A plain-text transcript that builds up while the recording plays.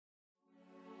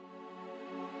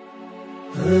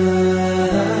Assalamu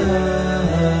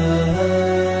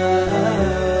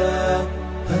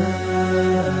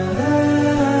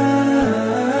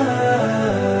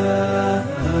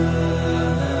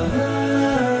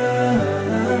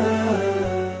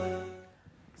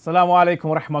alaikum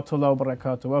wa rahmatullahi wa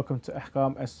barakatuh. Welcome to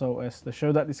Ahkam SOS, the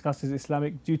show that discusses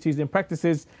Islamic duties and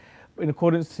practices in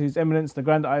accordance to His Eminence, the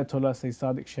Grand Ayatollah Sayed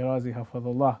Sadiq Shirazi,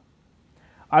 Hafadullah.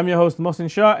 I'm your host,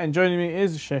 Mohsin Shah, and joining me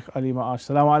is Sheikh Ali Ma'ash.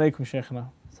 Assalamu alaikum, Sheikhna.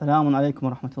 Assalamu alaikum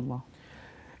wa rahmatullah.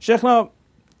 Sheikhna,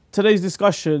 today's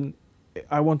discussion,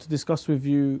 I want to discuss with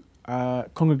you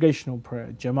congregational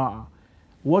prayer, Jama'ah.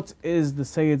 What is the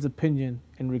Sayyid's opinion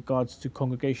in regards to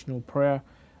congregational prayer?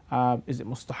 Is it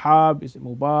mustahab? Is it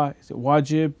mubah? Is it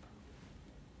wajib?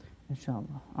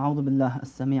 Inshallah. A'udhu billah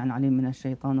as-sami' al-alim min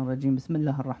ash-shaytan ar-rajim.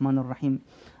 Bismillah ar-Rahman ar-Rahim.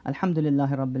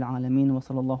 Alhamdulillahi rabbil alameen wa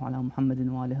sallallahu ala Muhammadin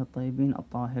wa alihi at-tayyibin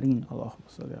at-tahirin. Allahumma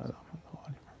salli ala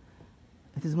Muhammad.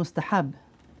 It is mustahab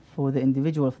for the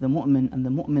individual, for the mu'min and the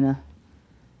mu'minah,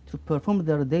 to perform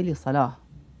their daily salah,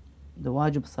 the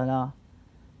wajib salah,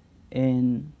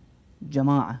 in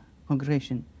jama'ah,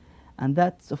 congregation. And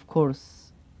that's, of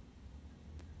course,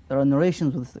 there are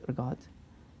narrations with this regard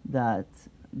that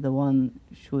the one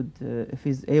should, if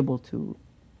he's able to,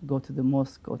 go to the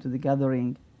mosque or to the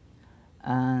gathering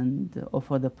and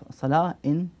offer the salah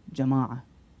in jama'ah.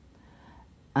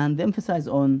 And the emphasis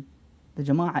on the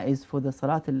jama'ah is for the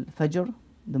salat al-fajr,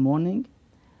 the morning,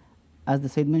 as the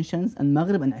Sayyid mentions, and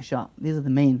maghrib and isha. These are the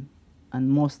main and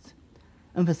most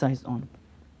emphasized on,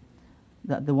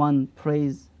 that the one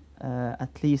prays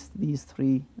at least these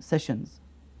 3 sessions.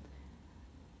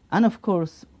 And of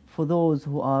course, for those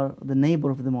who are the neighbor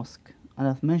of the mosque, and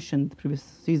I've mentioned previous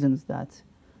seasons that,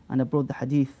 and I brought the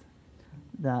hadith,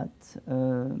 that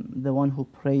the one who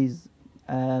prays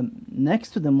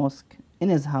next to the mosque in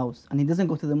his house, and he doesn't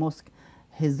go to the mosque,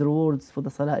 his rewards for the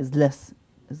salah is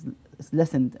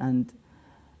lessened, and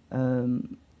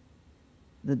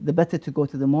the better to go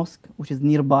to the mosque, which is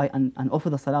nearby, and offer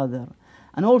the salah there.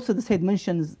 And also the Sayyid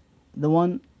mentions the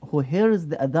one who hears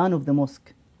the adhan of the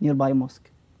mosque, nearby mosque.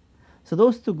 So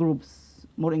those 2 groups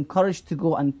more encouraged to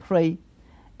go and pray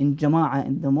in jama'ah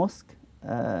in the mosque,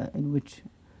 in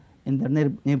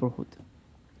their neighborhood.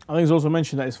 I think it's also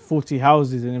mentioned that it's 40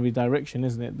 houses in every direction,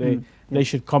 isn't it? They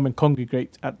should come and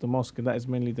congregate at the mosque, and that is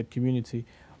mainly the community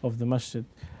of the masjid.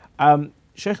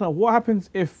 Sheikhna, what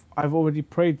happens if I've already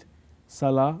prayed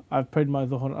salah, I've prayed my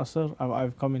dhuhr and asr,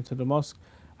 I've come into the mosque,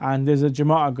 and there's a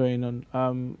jama'ah going on?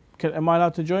 Am I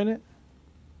allowed to join it?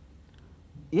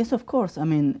 Yes, of course. I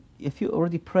mean, if you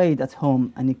already prayed at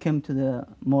home and you came to the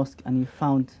mosque and you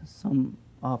found some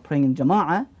praying in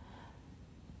jama'ah,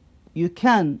 you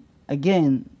can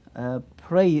again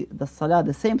pray the salah,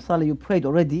 the same salah you prayed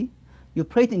already, you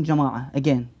prayed in jama'ah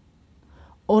again.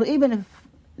 Or even if,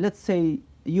 let's say,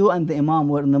 you and the imam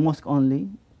were in the mosque only,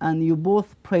 and you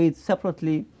both prayed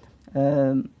separately,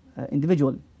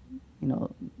 individual,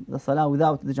 the salah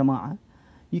without the jama'ah,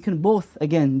 you can both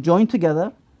again join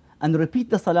together and repeat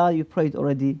the salah you prayed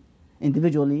already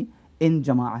individually in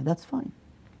jama'ah. That's fine.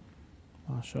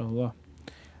 MashaAllah.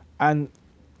 And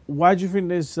why do you think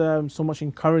there's so much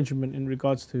encouragement in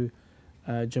regards to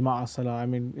jama'ah salah? I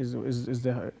mean, is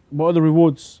there, what are the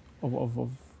rewards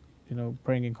of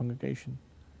praying in congregation?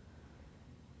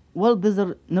 Well, there's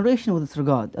a narration with this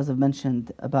regard, as I've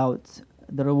mentioned, about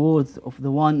the rewards of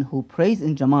the one who prays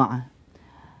in jama'ah.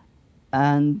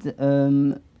 And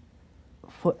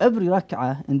for every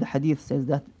rak'ah, in the hadith says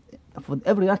that for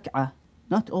every rak'ah,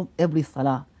 not every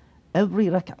salah, every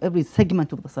rak'ah, every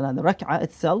segment of the salah, the rak'ah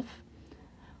itself,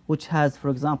 which has, for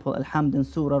example, alhamd and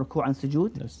surah, ruku' and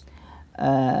sujood, Yes.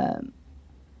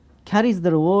 Carries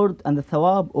the reward and the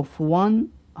thawab of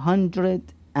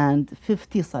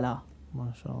 150 salah,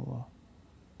 MashaAllah.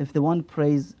 if the one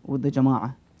prays with the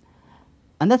jama'ah.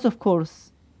 And that's, of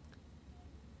course,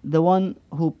 the one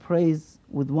who prays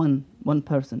with one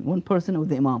person with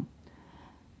the imam.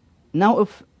 Now,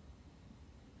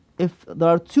 if there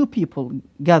are 2 people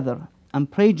gather and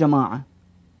pray jama'ah,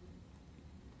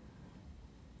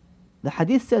 the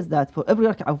hadith says that for every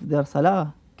rak'ah of their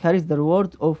salah carries the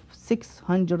reward of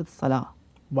 600 salah.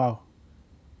 Wow.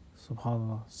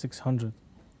 Subhanallah. 600.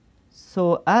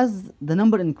 So as the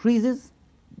number increases,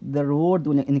 the reward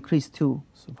will increase too.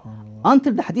 Subhanallah.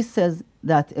 Until the hadith says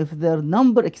that if their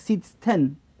number exceeds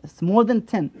 10, it's more than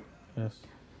 10. Yes.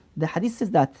 The hadith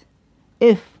says that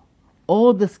if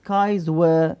all the skies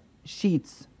were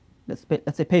sheets, let's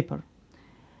say paper,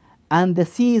 and the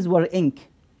seas were ink,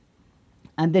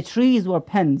 and the trees were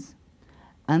pens,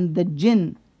 and the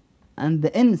jinn and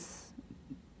the ins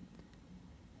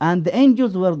and the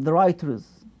angels were the writers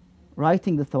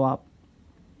writing the thawab,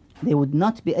 they would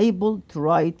not be able to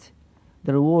write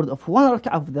the reward of one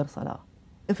rak'ah of their salah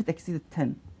if it exceeded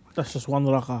 10. That's just one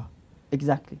rak'ah.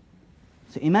 Exactly.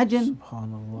 So imagine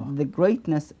Subhanallah. the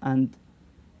greatness and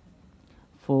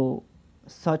for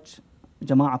such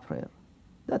jama'ah prayer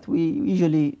that we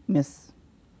usually miss.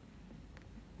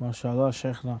 MashaAllah,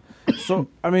 Shaykhna. So,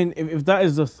 I mean, if that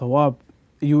is the thawab,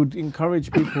 you would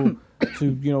encourage people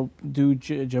to, do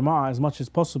jama'ah as much as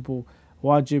possible,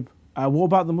 wajib. What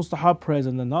about the mustahab prayers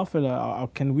and the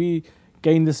nafila? Can we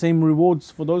gain the same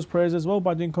rewards for those prayers as well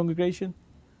by doing congregation?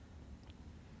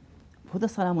 For the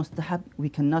salah mustahab, we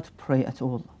cannot pray at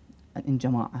all in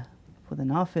jama'ah. For the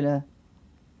nafila,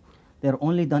 they're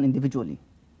only done individually.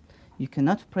 You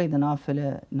cannot pray the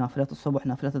nafilat al-subh,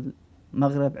 nafilat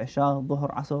al-maghrib, isha,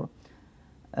 dhuhr, asr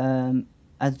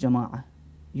as jama'ah.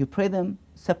 You pray them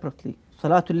separately.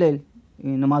 Salatul layl,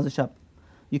 namaz al-shab.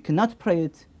 You cannot pray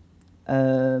it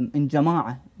in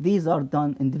jama'ah. These are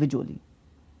done individually.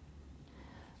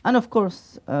 And of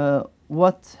course,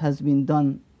 what has been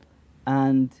done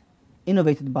and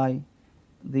innovated by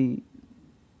the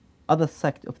other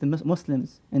sect of the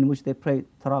Muslims in which they pray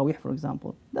Taraweeh, for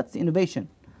example, that's the innovation.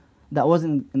 That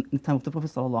wasn't in the time of the Prophet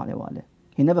ﷺ.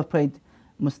 He never prayed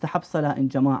mustahab salah in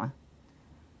jama'ah.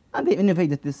 And they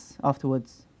innovated this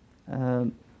afterwards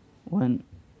when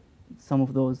some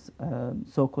of those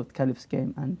so-called caliphs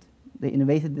came and they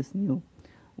innovated this new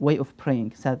way of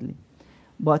praying, sadly.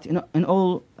 But in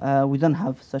all, we don't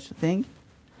have such a thing.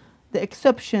 The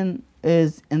exception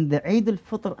is in the Eid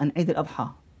al-Fitr and Eid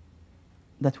al-Adha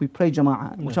that we pray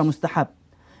jama'ah, which are mustahab.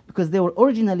 Because they were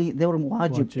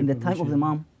wajib in the time of the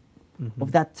Imam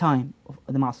of that time, of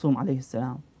the Ma'soom alayhi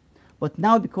salam. But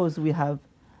now because we have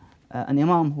an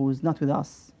Imam who is not with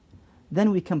us, then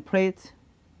we can pray it,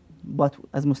 but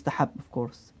as mustahab, of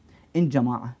course, in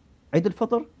jama'ah. Eid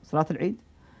al-Fitr, Salat al-Eid,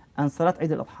 and Salat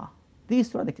Eid al-Adha.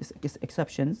 These are the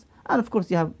exceptions. And of course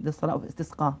you have the Salah of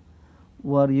Istisqa,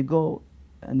 where you go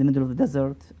in the middle of the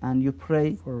desert and you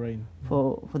pray for rain,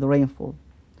 for the rainfall.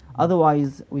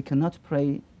 Otherwise, we cannot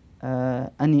pray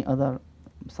any other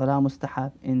Salah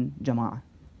mustahab in jama'ah.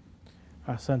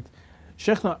 Ahsant.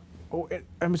 Shaykhna,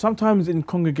 I mean, sometimes in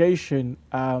congregation,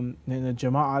 in the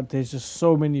jama'ah, there's just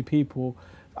so many people.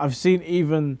 I've seen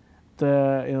even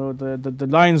the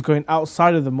lines going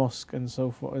outside of the mosque and so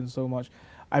forth and so much.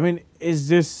 I mean, is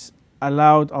this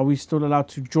allowed? Are we still allowed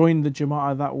to join the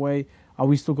jama'ah that way? Are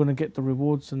we still going to get the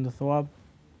rewards and the thawab?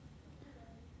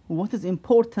 What is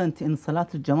important in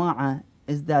Salat al-Jama'ah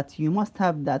is that you must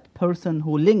have that person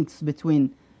who links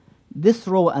between this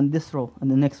row and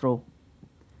the next row.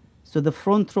 So the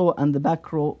front row and the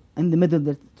back row, in the middle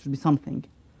there should be something.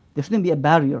 There shouldn't be a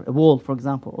barrier, a wall, for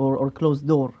example, or a closed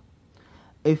door.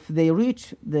 If they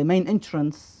reach the main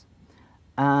entrance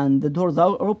and the doors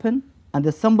are open and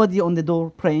there's somebody on the door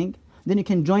praying, then you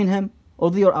can join him.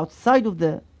 Although you're outside of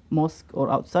the mosque or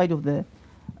outside of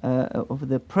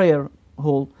the prayer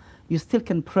hall, you still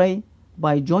can pray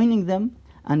by joining them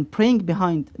and praying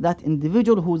behind that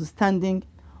individual who's standing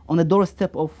on the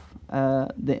doorstep of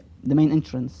the main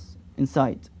entrance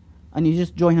inside. And you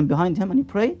just join him behind him and you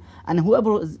pray. And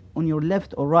whoever is on your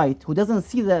left or right who doesn't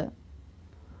see the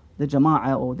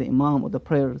jama'ah or the imam or the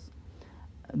prayers,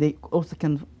 they also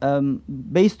can,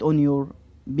 based on your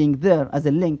being there as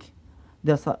a link,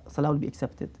 their salah will be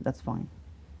accepted. That's fine.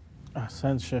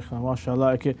 Ahsan, Shaykhna,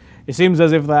 mashallah. Okay. It seems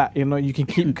as if that, you can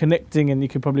keep connecting and you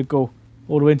can probably go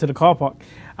all the way into the car park.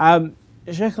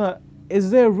 Shaykhna,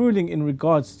 is there a ruling in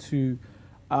regards to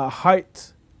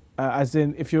height, as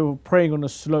in if you're praying on a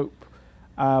slope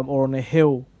or on a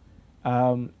hill,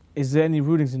 is there any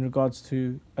rulings in regards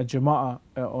to a jama'ah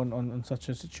on such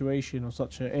a situation or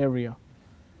such an area?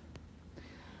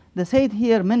 The Sayyid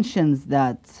here mentions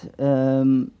that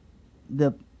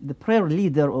the prayer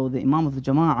leader or the imam of the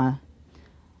jama'ah,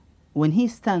 when he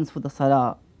stands for the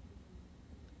salah,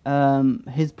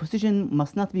 his position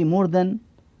must not be more than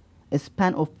a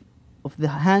span of the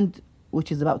hand,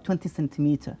 which is about 20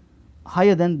 centimeters,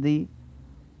 higher than the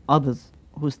others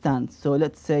who stand. So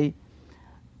let's say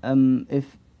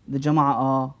if the jama'ah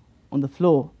are on the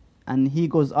floor and he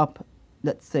goes up,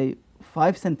 let's say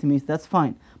 5 centimeters, that's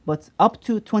fine. But up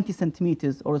to 20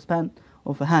 centimeters or a span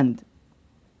of a hand.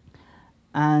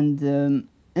 And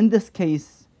in this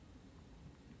case,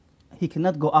 he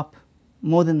cannot go up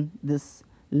more than this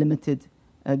limited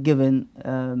given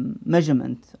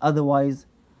measurement. Otherwise,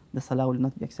 the salah will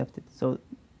not be accepted. So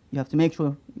you have to make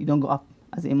sure you don't go up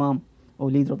as imam or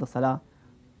leader of the salah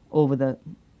over the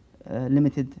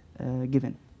limited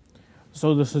given.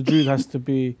 So the sujood has to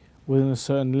be within a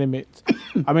certain limit.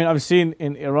 I mean, I've seen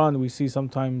in Iran, we see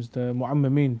sometimes the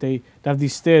mu'ammamin, they have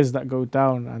these stairs that go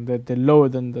down and they're lower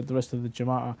than the rest of the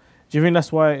jama'ah. Do you think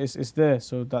that's why it's there,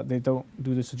 so that they don't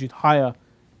do the sujood higher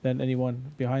than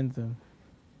anyone behind them?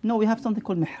 No, we have something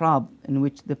called mihrab, in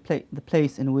which the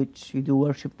place in which you do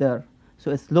worship there.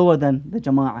 So it's lower than the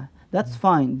jama'ah. That's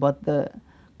fine, but the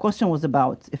question was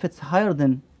about if it's higher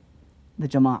than the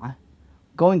jama'ah.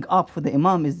 Going up for the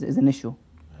imam is an issue.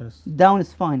 Yes. Down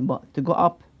is fine, but to go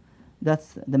up,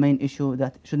 that's the main issue,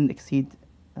 that shouldn't exceed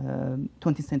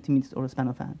 20 centimeters or a span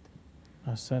of hand.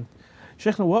 Ahsan.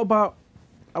 Shaykhna, what about,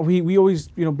 we always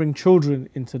bring children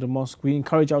into the mosque. We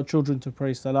encourage our children to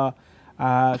pray salah.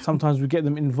 Sometimes we get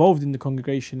them involved in the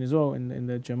congregation as well, in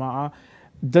the jama'ah.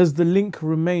 Does the link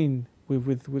remain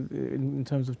with in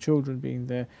terms of children being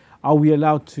there? Are we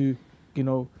allowed to,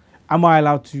 am I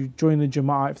allowed to join the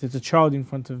jama'ah if there's a child in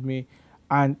front of me,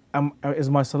 and is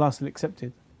my salah still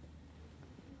accepted?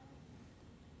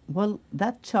 Well,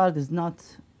 that child is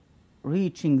not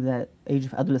reaching the age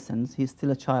of adolescence. He's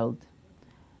still a child,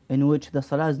 in which the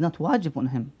salah is not wajib on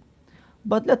him.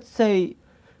 But let's say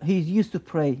he's used to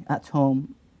pray at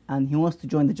home and he wants to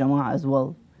join the jama'ah as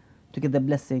well to get the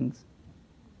blessings.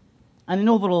 And in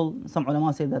overall, some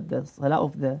ulama say that the salah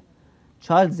of the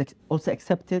child is also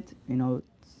accepted,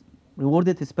 it's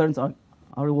rewarded. His parents are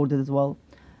rewarded as well.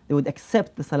 They would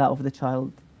accept the salah of the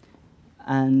child.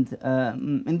 And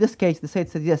in this case, the Sayyid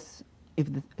said, yes, if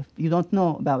you don't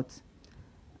know about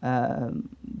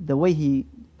the way he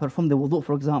performed the wudu,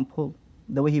 for example,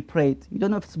 the way he prayed, you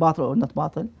don't know if it's batil or not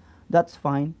batil, that's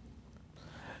fine.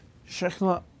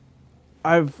 Shaykhna,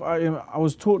 I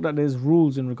was taught that there's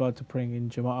rules in regard to praying in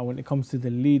jama'ah when it comes to the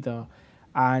leader,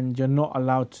 and you're not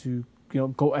allowed to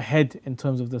go ahead in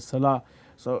terms of the salah.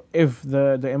 So if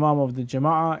the imam of the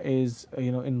jama'ah is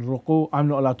in ruku', I'm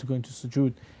not allowed to go into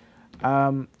sujood.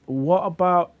 What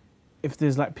about if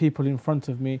there's like people in front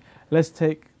of me? Let's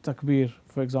take takbir,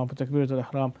 for example, takbir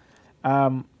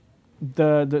al-ihram.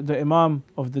 The imam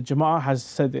of the jama'ah has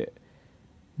said it,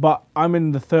 but I'm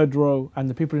in the third row and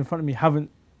the people in front of me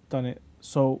haven't done it.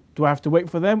 So do I have to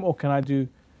wait for them, or can I do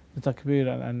the takbir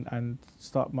and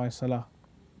start my salah?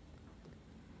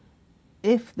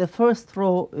 If the first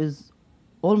row is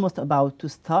almost about to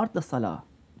start the salah,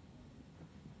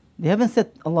 they haven't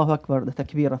said Allahu Akbar, the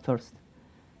takbirah first,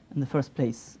 in the first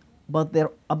place, but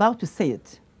they're about to say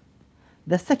it.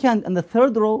 The second and the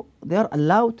third row, they are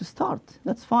allowed to start.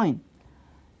 That's fine,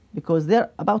 because they're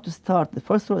about to start. The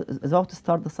first row is about to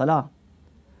start the salah.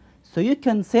 So you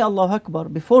can say Allahu Akbar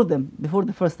before them, before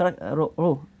the first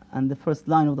row and the first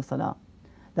line of the salah.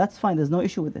 That's fine, there's no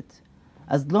issue with it.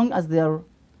 As long as they are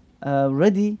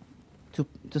ready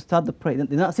to start the prayer.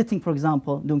 They're not sitting, for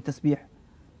example, doing tasbih,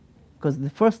 because the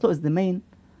first law is the main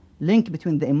link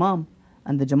between the imam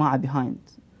and the jama'ah behind.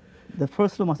 The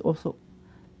first law must also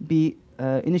be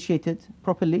initiated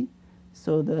properly,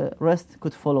 so the rest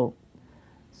could follow.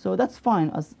 So that's fine,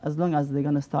 as long as they're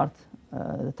going to start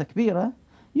the takbirah,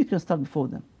 you can start before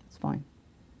them. It's fine.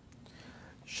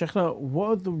 Shaykhna, what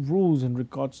are the rules in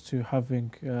regards to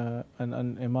having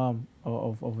an imam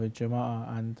of a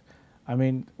jama'ah? And I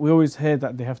mean, we always hear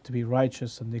that they have to be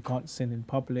righteous and they can't sin in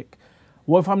public.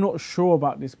 What if I'm not sure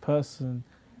about this person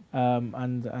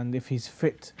and if he's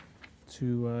fit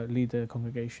to lead a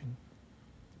congregation?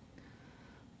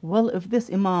 Well, if this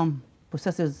imam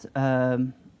possesses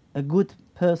a good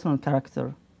personal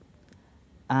character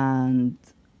and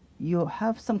you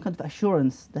have some kind of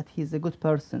assurance that he's a good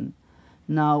person,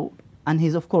 now, and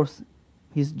he's, of course,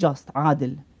 he's just,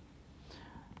 adil.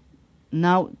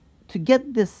 Now, to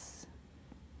get this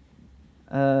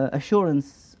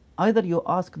assurance, either you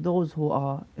ask those who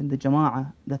are in the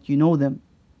jama'ah, that you know them,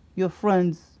 your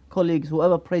friends, colleagues,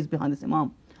 whoever prays behind this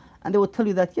imam, and they will tell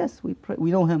you that, yes,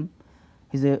 we know him,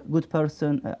 he's a good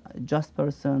person, a just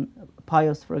person,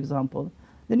 pious, for example.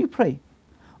 Then you pray.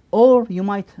 Or you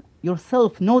might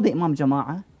yourself know the imam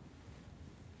jama'ah,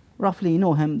 roughly you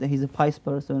know him, that he's a pious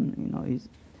person,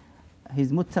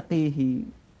 he's muttaqi, he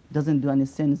doesn't do any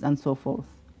sins, and so forth.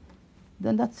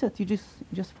 Then that's it, you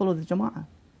just follow the jama'ah.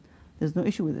 There's no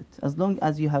issue with it, as long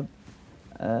as you have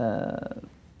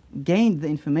gained the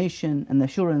information and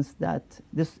assurance that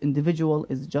this individual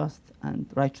is just and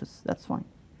righteous. That's fine.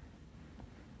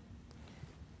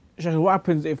 Shaykh, what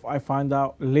happens if I find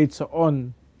out later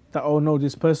on that, oh no,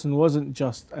 this person wasn't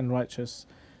just and righteous?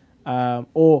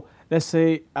 Or let's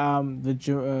say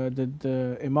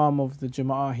the imam of the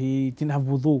jama'ah, he didn't have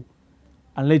wudu,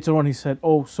 and later on he said,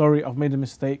 oh sorry, I've made a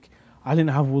mistake, I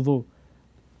didn't have wudu.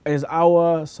 Is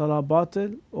our salah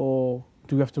batil, or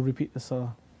do we have to repeat the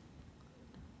salah?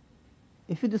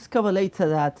 If you discover later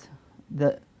that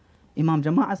Imam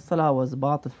Jama'ah's salah was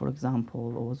batil, for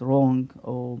example, or was wrong,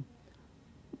 or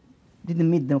didn't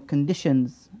meet the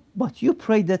conditions, but you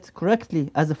prayed it correctly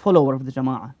as a follower of the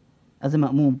Jama'ah, as a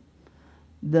ma'moom,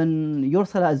 then your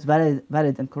salah is valid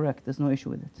and correct. There's no issue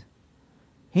with it.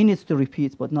 He needs to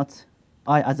repeat, but not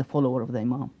I as a follower of the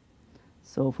Imam.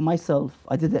 So for myself,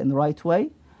 I did it in the right way.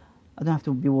 I don't have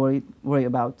to be worried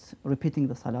about repeating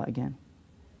the salah again.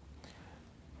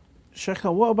 Sheikh,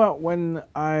 what about when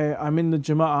I'm in the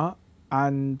Jama'ah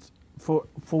and for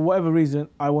whatever reason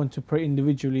I want to pray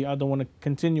individually, I don't want to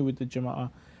continue with the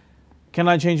Jama'ah? Can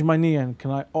I change my niyyah and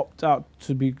can I opt out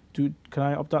to do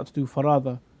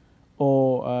farada,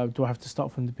 or do I have to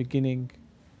start from the beginning?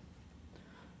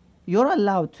 You're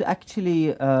allowed to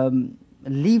actually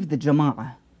leave the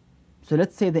Jama'ah. So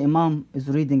let's say the Imam is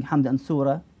reading Hamd and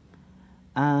Surah,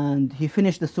 and he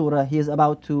finished the Surah, he is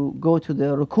about to go to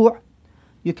the ruku'.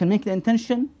 You can make the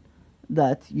intention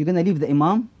that you're going to leave the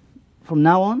Imam from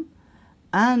now on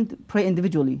and pray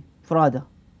individually, farada.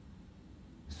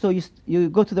 So you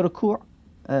go to the ruku'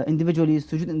 individually,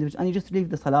 sujood individually, and you just leave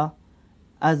the salah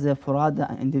as a farada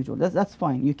and individual. That's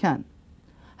fine, you can.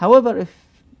 However, if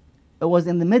it was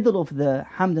in the middle of the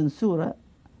Hamd and Surah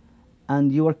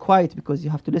and you were quiet because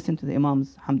you have to listen to the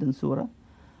Imam's Hamd and Surah,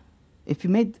 if you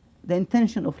made the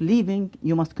intention of leaving,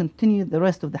 you must continue the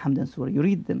rest of the Hamd and Surah. You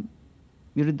read them.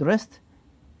 You read the rest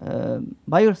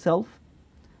by yourself,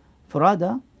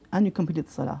 farada, and you complete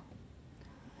the salah.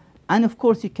 And of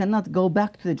course, you cannot go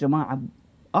back to the Jama'ah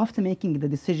after making the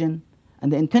decision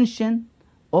and the intention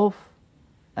of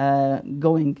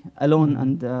going alone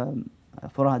and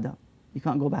farada. You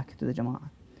can't go back to the Jama'ah.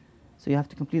 So you have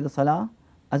to complete the salah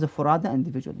as a farada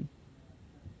individually.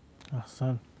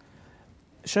 Ahsan.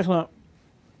 Sheikhna,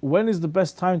 when is the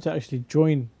best time to actually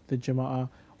join the Jama'ah?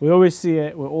 We always see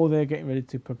it, we're all there getting ready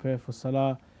to prepare for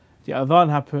salah. The adhan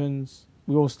happens,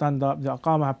 we all stand up. The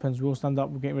aqama happens, we all stand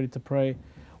up, we're getting ready to pray.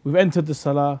 We've entered the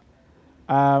salah.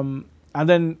 And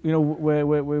then, you know,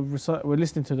 we're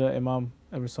listening to the Imam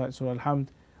recite Surah Al-Hamd.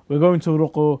 We're going to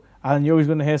ruku', and you're always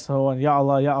going to hear someone, Ya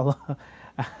Allah, Ya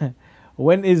Allah.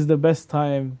 When is the best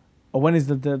time, or when is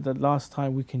the last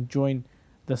time we can join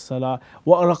the salah?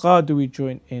 What rak'ah do we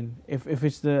join in? If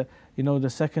it's the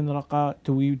second rak'ah,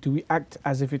 do we act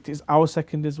as if it is our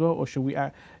second as well, or should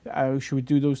we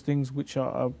do those things which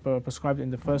are prescribed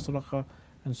in the first rak'ah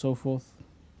and so forth?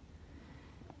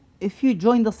 If you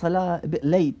join the salah a bit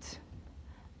late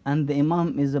and the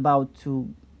Imam is about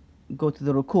to go to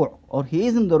the ruku', or he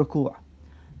is in the ruku',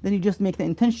 then you just make the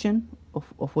intention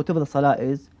of whatever the salah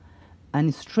is,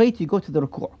 and straight you go to the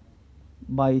ruku'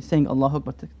 by saying Allahu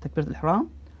Akbar, Takbirat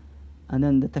al-Ihram, and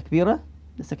then the takbirah,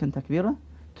 the second takbirah,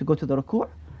 to go to the ruku',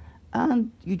 and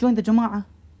you join the Jama'ah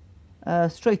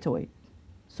straight away.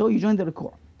 So you join the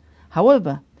ruku'.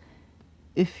 However,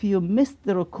 if you missed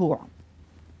the ruku',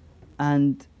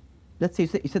 and let's say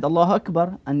you said Allahu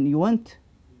Akbar and you went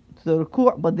to the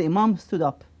ruku', but the Imam stood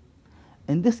up,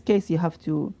 in this case you have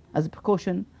to, as a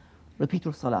precaution, repeat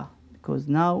your salah, because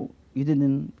now you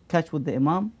didn't catch with the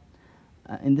Imam.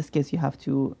 In this case you have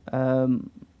to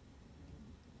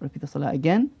repeat the salah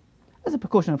again, as a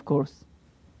precaution, of course.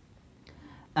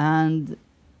 And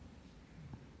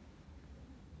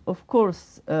of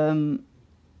course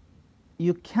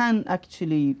you can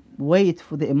actually wait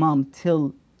for the Imam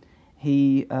till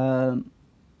he,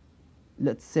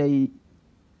 let's say,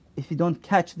 if you don't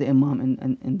catch the Imam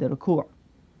in the ruku',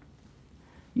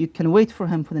 you can wait for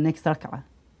him for the next rak'ah.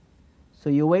 So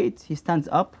you wait, he stands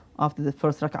up after the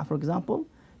first rak'ah, for example,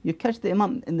 you catch the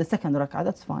Imam in the second rak'ah,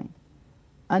 that's fine.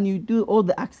 And you do all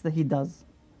the acts that he does.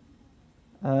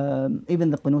 Even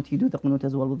the qunut, you do the qunut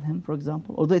as well with him, for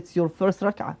example, although it's your first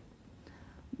rak'ah,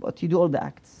 but you do all the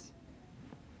acts.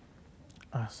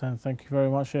 Ahsan, thank you very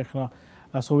much, Sheikhna.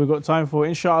 That's all we've got time for.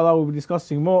 Inshallah, we'll be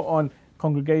discussing more on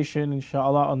congregation,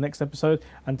 inshallah, on next episode.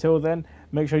 Until then,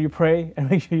 make sure you pray, and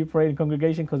make sure you pray in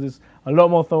congregation, because there's a lot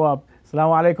more thawab.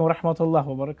 Assalamu alaikum wa rahmatullah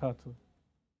wa barakatuh.